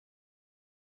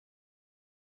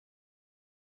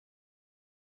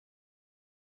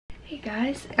Hey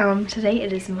guys, today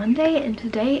it is Monday and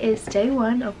today is day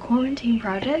 1 of quarantine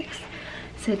projects.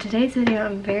 So today's video,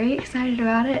 I'm very excited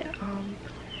about it.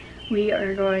 We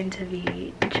are going to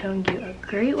be showing you a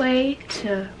great way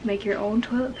to make your own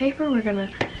toilet paper. We're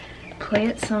gonna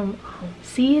plant some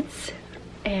seeds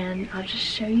and I'll just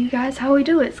show you guys how we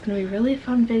do it. It's gonna be a really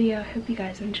fun video. I hope you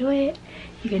guys enjoy it.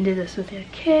 You can do this with your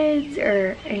kids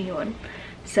or anyone.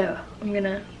 So I'm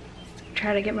gonna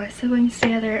try to get my siblings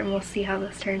together and we'll see how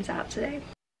this turns out today.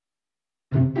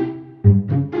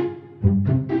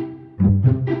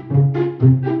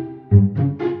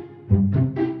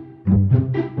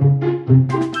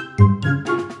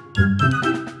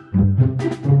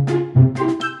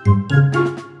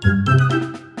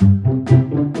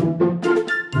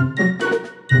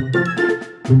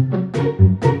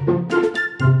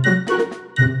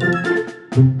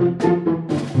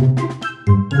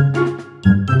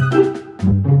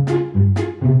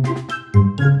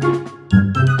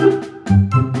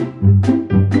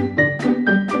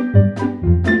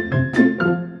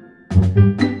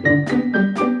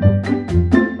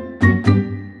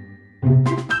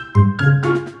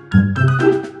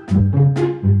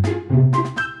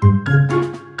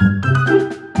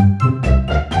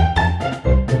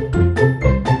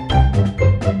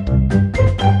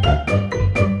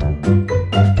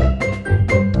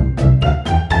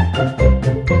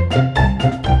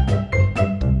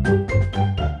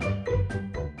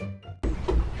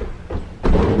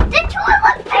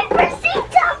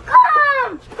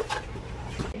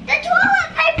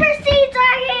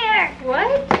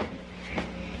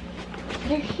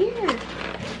 They're here.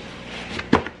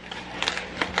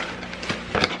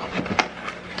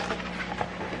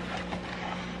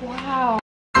 Wow.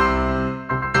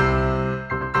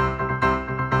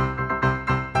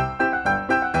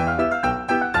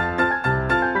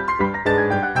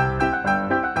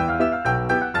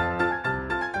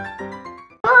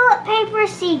 Toilet paper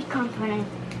seed company.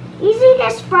 Easy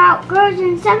to sprout, grows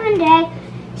in 7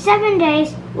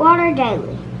 days, water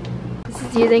daily.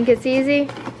 Do you think it's easy?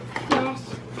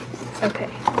 Yes. Okay.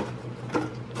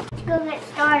 Let's go get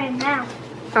started now.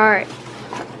 All right.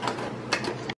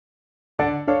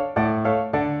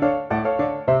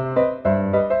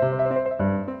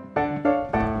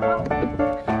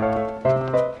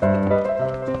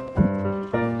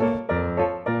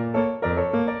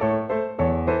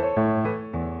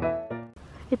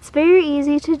 It's very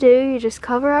easy to do. You just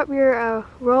cover up your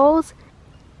rolls.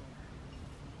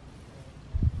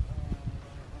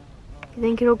 You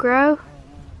think it'll grow?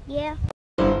 Yeah.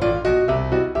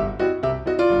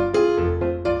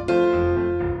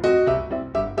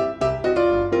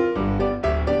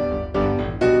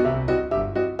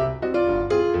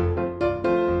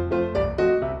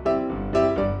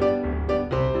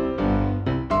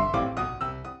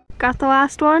 Got the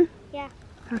last one? Yeah.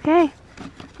 Okay.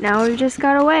 Now we've just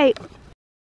gotta wait.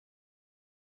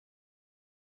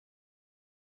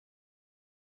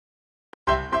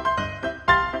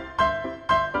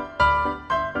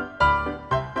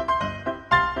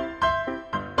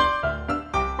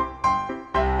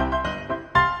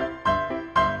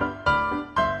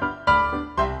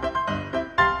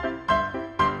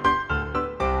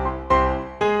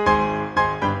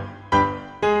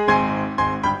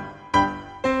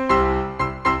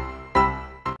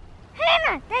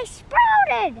 They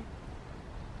sprouted!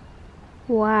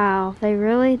 Wow, they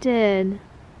really did.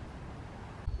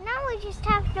 Now we just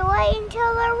have to wait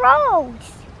until they're rolled.